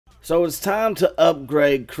So it's time to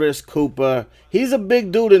upgrade Chris Cooper. He's a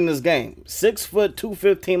big dude in this game. 6 foot,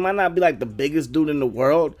 215, might not be like the biggest dude in the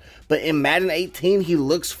world, but in Madden 18, he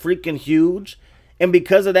looks freaking huge. And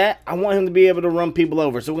because of that, I want him to be able to run people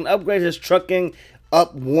over. So we're going to upgrade his trucking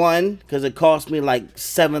up 1, because it cost me like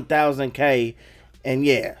 7,000K. And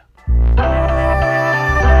yeah.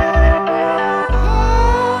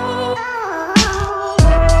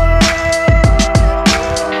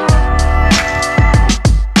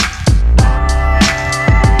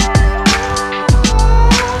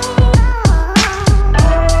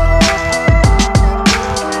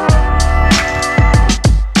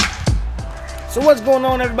 So what's going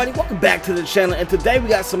on, everybody? Welcome back to the channel, and today we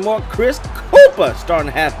got some more Chris Cooper starting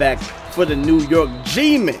halfback for the New York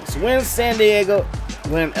G-Men. We're in San Diego,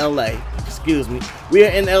 we're in LA, excuse me. We are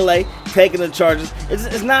in LA taking the Chargers.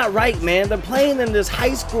 It's not right, man. They're playing in this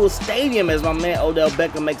high school stadium, as my man Odell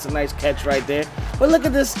Beckham makes a nice catch right there. But look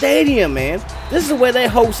at this stadium, man. This is where they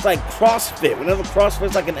host like CrossFit. Whenever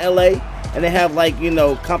CrossFit's like in LA, and they have like, you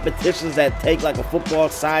know, competitions that take like a football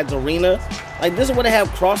size arena. Like this is where they have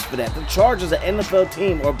CrossFit at. The Chargers, an NFL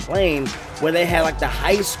team, are playing where they had like the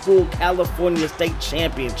high school California state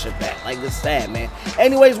championship at. Like it's sad, man.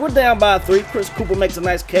 Anyways, we're down by 3. Chris Cooper makes a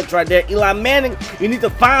nice catch right there. Eli Manning, you need to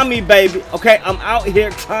find me, baby. Okay, I'm out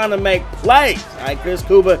here trying to make plays. All right, Chris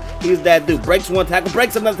Cooper, he's that dude. Breaks one tackle,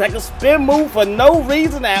 breaks another tackle, spin move for no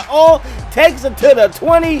reason at all. Takes it to the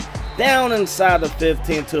 20. Down inside the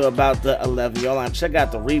 15 to about the 11 yard line. Check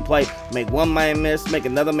out the replay. Make one man miss, make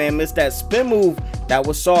another man miss. That spin move, that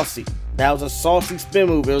was saucy. That was a saucy spin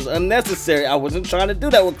move. It was unnecessary. I wasn't trying to do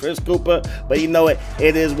that with Chris Cooper, but you know it.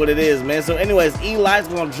 It is what it is, man. So anyways, Eli's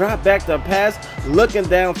going to drop back the pass. Looking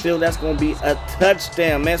downfield, that's going to be a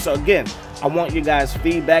touchdown, man. So again, I want you guys'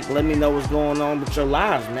 feedback. Let me know what's going on with your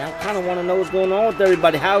lives, man. I kind of want to know what's going on with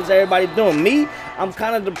everybody. How's everybody doing? Me, I'm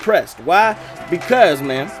kind of depressed. Why? Because,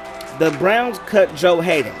 man, the Browns cut Joe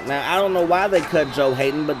Hayden. Now, I don't know why they cut Joe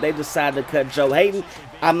Hayden, but they decided to cut Joe Hayden.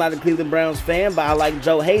 I'm not a Cleveland Browns fan, but I like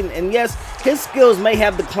Joe Hayden. And yes, his skills may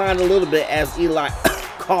have declined a little bit as Eli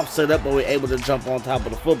coughs it up and we're able to jump on top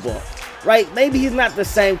of the football. Right? Maybe he's not the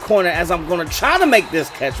same corner as I'm going to try to make this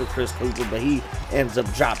catch with Chris Cooper, but he ends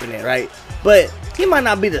up dropping it, right? But he might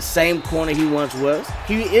not be the same corner he once was.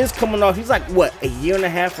 He is coming off, he's like, what, a year and a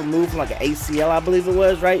half removed from like an ACL, I believe it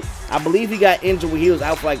was, right? I believe he got injured when he was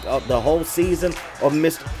out for like the whole season or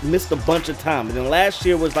missed a bunch of time. And then last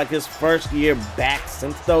year was like his first year back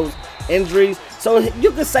since those injuries. So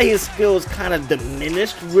you could say his skills kind of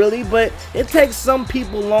diminished, really, but it takes some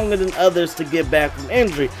people longer than others to get back from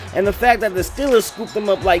injury. And the fact that the Steelers scooped him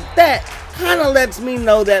up like that kind of lets me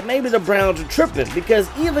know that maybe the Browns are tripping, because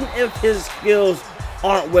even if his skills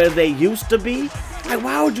aren't where they used to be, like,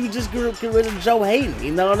 why would you just get rid of Joe Hayden?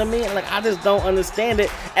 You know what I mean? Like, I just don't understand it,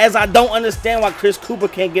 as I don't understand why Chris Cooper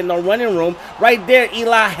can't get no running room. Right there,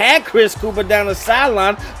 Eli had Chris Cooper down the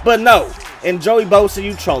sideline, but no. And Joey Bosa,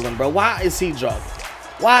 you trolling, bro. Why is he jogging?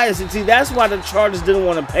 Why is it? See, that's why the Chargers didn't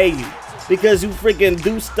want to pay you, because you freaking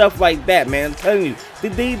do stuff like that, man. I'm telling you,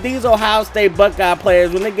 these Ohio State Buckeye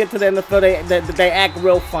players, when they get to the NFL, they act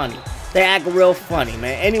real funny. They act real funny,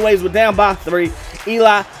 man. Anyways, we're down by 3.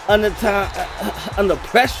 Eli, under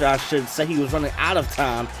pressure, I should say. He was running out of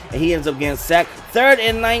time, and he ends up getting sacked. 3rd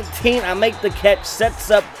and 19. I make the catch,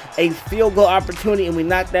 sets up a field goal opportunity, and we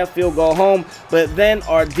knock that field goal home. But then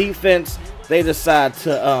our defense, they decide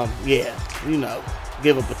to, yeah, you know,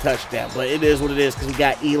 give up a touchdown. But it is what it is, because we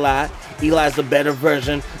got Eli. Eli's the better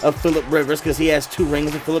version of Phillip Rivers, because he has 2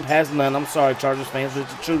 rings and Phillip has none. I'm sorry, Chargers fans,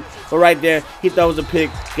 it's the truth. But right there, he throws a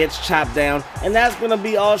pick, gets chopped down, and that's going to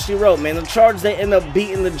be all she wrote, man. The Chargers, they end up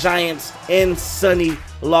beating the Giants in sunny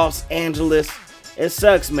Los Angeles. It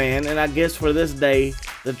sucks, man, and I guess for this day,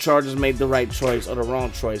 the Chargers made the right choice or the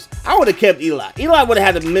wrong choice. I would have kept Eli. Eli would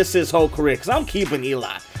have had to miss his whole career, because I'm keeping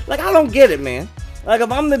Eli. Like, I don't get it, man. Like,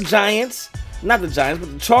 if I'm the Giants, not the Giants,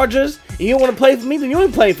 but the Chargers, and you don't want to play for me, then you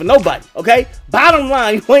ain't playing for nobody, okay? Bottom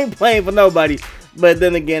line, you ain't playing for nobody. But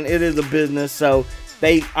then again, it is a business, so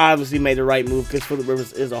they obviously made the right move, because Phillip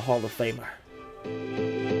Rivers is a Hall of Famer.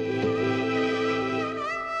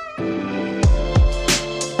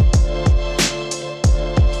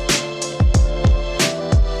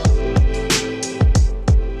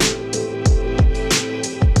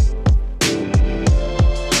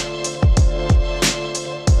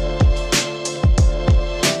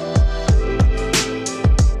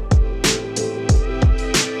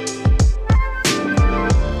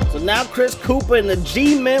 Now Chris Cooper and the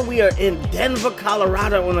G-Men, we are in Denver,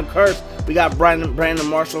 Colorado on the curse. We got Brandon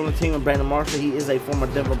Marshall on the team, and Brandon Marshall, he is a former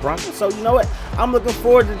Denver Bronco. So you know what? I'm looking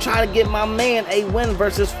forward to try to get my man a win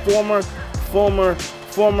versus former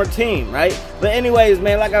former team, right? But anyways,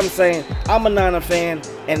 man, like I'm saying, I'm a Niner fan,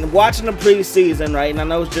 and watching the preseason, right, and I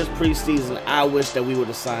know it's just preseason, I wish that we would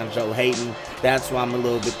have signed Joe Hayden. That's why I'm a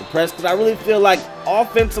little bit depressed, because I really feel like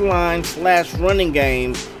offensive line / running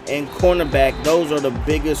game and cornerback, those are the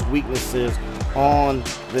biggest weaknesses on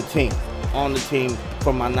the team.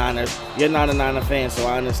 For my Niners. You're not a Niner fan, so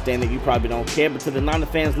I understand that you probably don't care, but to the Niner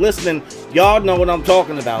fans listening, y'all know what I'm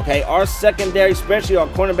talking about, okay? Our secondary, especially our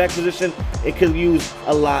cornerback position, it could use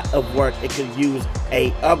a lot of work. It could use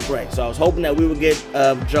a upgrade. So I was hoping that we would get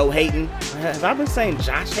Joe Hayden. Have I been saying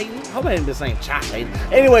Josh Hayden? I hope I haven't been saying Josh Hayden.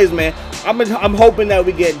 Anyways, man, I'm hoping that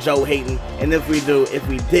we get Joe Hayden, and if we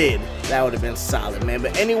did, that would have been solid, man.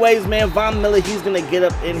 But anyways, man, Von Miller, he's going to get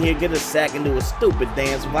up in here, get a sack, and do a stupid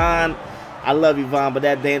dance. Von, I love you, Von, but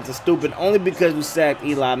that dance is stupid only because you sacked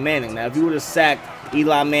Eli Manning. Now, if you would have sacked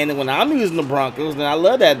Eli Manning when I'm using the Broncos, then I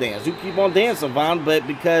love that dance. You keep on dancing, Von, but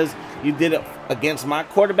because you did it against my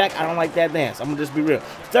quarterback, I don't like that dance. I'm going to just be real.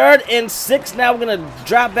 3rd and 6. Now we're going to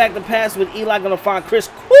drop back the pass with Eli going to find Chris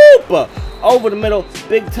Cooper over the middle.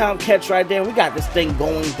 Big time catch right there. We got this thing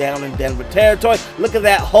going down in Denver territory. Look at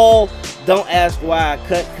that hole. Don't ask why I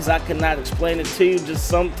cut, because I cannot explain it to you. Just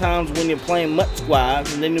sometimes when you're playing MUT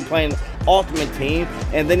squads and then you're playing Ultimate Team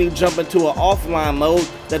and then you jump into an offline mode,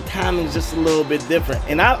 the timing's just a little bit different.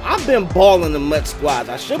 And I've been balling the MUT squads.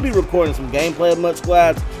 I should be recording some gameplay of MUT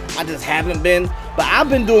squads. I just haven't been. But I've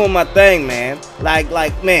been doing my thing, man. Like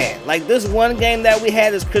this one game that we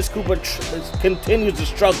had is Chris Cooper continues to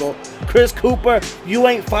struggle. Chris Cooper, you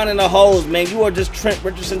ain't finding the holes, man. You are just Trent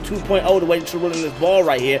Richardson 2.0 the way that you're running this ball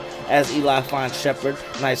right here as Eli finds Shepard.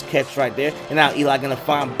 Nice catch right there. And now Eli going to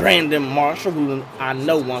find Brandon Marshall, who I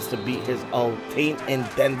know wants to beat his old team in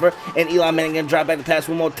Denver. And Eli Manning going to drop back the pass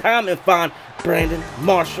one more time and find Brandon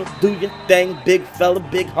Marshall. Do your thing, big fella,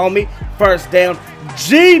 big homie. First down,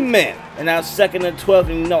 G-Men. And now 2nd and 12,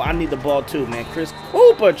 and you know I need the ball too, man. Chris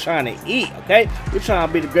Cooper trying to eat, okay? We're trying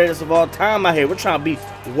to be the greatest of all time out here. We're trying to be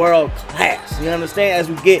world class. You understand? As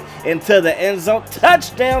we get into the end zone,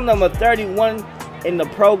 touchdown number 31 in the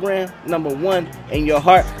program, number 1 in your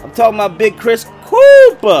heart. I'm talking about big Chris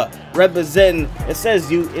Cooper representing. It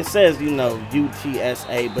says you know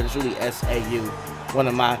UTSA, but it's really SAU. One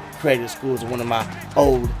of my creative schools, one of my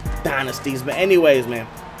old dynasties. But anyways, man.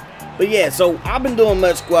 But yeah, so I've been doing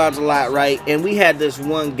MUT squads a lot, right? And we had this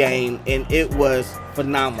one game, and it was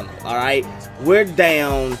phenomenal, all right? We're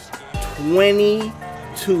down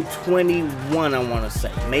 20-21, I want to say.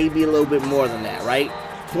 Maybe a little bit more than that, right?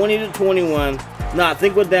 20-21. No, I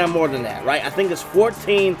think we're down more than that, right? I think it's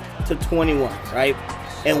 14-21, right?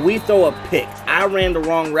 And we throw a pick. I ran the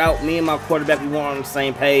wrong route. Me and my quarterback, we weren't on the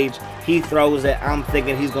same page. He throws it. I'm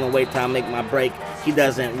thinking he's going to wait till I make my break. He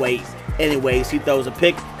doesn't wait. Anyways, he throws a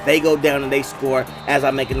pick. They go down and they score as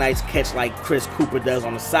I make a nice catch like Chris Cooper does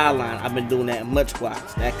on the sideline. I've been doing that in MUT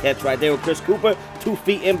squads. That catch right there with Chris Cooper, 2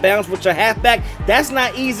 feet inbounds with your halfback, that's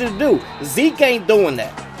not easy to do. Zeke ain't doing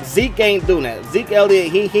that. Zeke ain't doing that. Zeke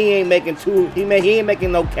Elliott, he ain't making he ain't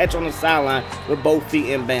making no catch on the sideline with both feet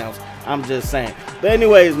inbounds. I'm just saying. But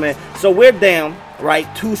anyways, man, so we're down,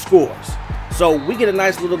 right, 2 scores. So we get a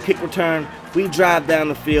nice little kick return. We drive down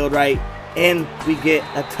the field, right, and we get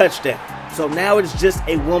a touchdown. So now it's just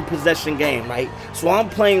a 1-possession game, right? So I'm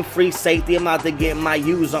playing free safety. I'm out to get my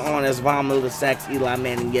user on as Von Miller sacks Eli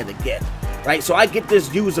Manning yet again, right? So I get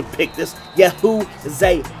this user pick, this Yahoo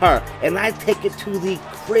Zay Her, and I take it to the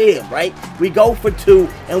crib, right? We go for 2,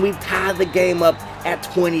 and we tie the game up at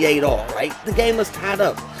 28 all, right? The game is tied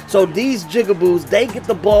up. So these jigaboos, they get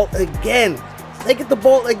the ball again. They get the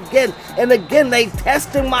ball again, and again, they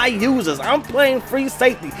testing my users. I'm playing free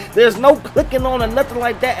safety. There's no clicking on or nothing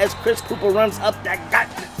like that as Chris Cooper runs up that gut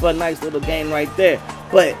for a nice little gain right there.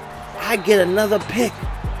 But I get another pick,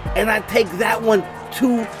 and I take that one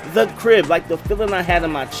to the crib. Like the feeling I had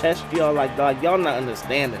in my chest, y'all, like, dog, y'all not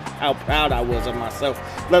understanding how proud I was of myself.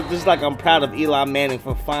 Look, just like I'm proud of Eli Manning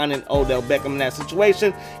for finding Odell Beckham in that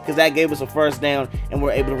situation, because that gave us a first down, and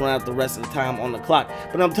we're able to run out the rest of the time on the clock.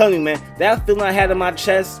 But I'm telling you, man, that feeling I had in my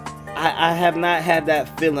chest, I have not had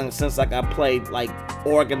that feeling since like I played like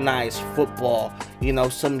organized football, you know,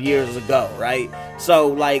 some years ago, right? So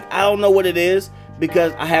like, I don't know what it is,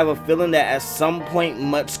 because I have a feeling that at some point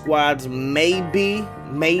MUT squads maybe,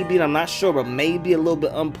 and I'm not sure, but maybe a little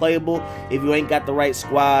bit unplayable if you ain't got the right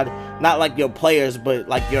squad. Not like your players, but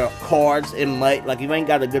like your cards in MUT. Like if you ain't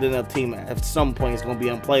got a good enough team, at some point it's going to be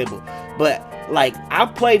unplayable. But like, I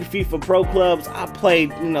played FIFA Pro Clubs, I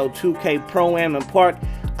played, you know, 2K Pro-Am and Park.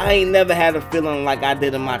 I ain't never had a feeling like I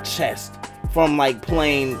did in my chest from like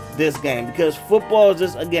playing this game, because football is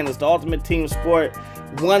just, again, it's the ultimate team sport.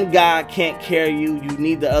 one guy can't carry you. You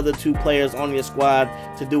need the other two players on your squad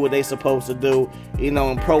to do what they're supposed to do. You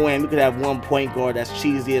know, in Pro-Am, you could have one point guard that's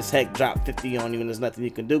cheesy as heck, drop 50 on you, and there's nothing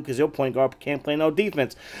you can do because your point guard can't play no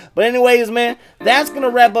defense. But anyways, man, that's going to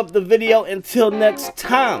wrap up the video. Until next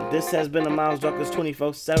time, this has been a Miles Druckers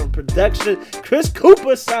 24/7 production. Chris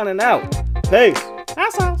Cooper signing out. Peace. High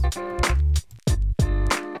sauce.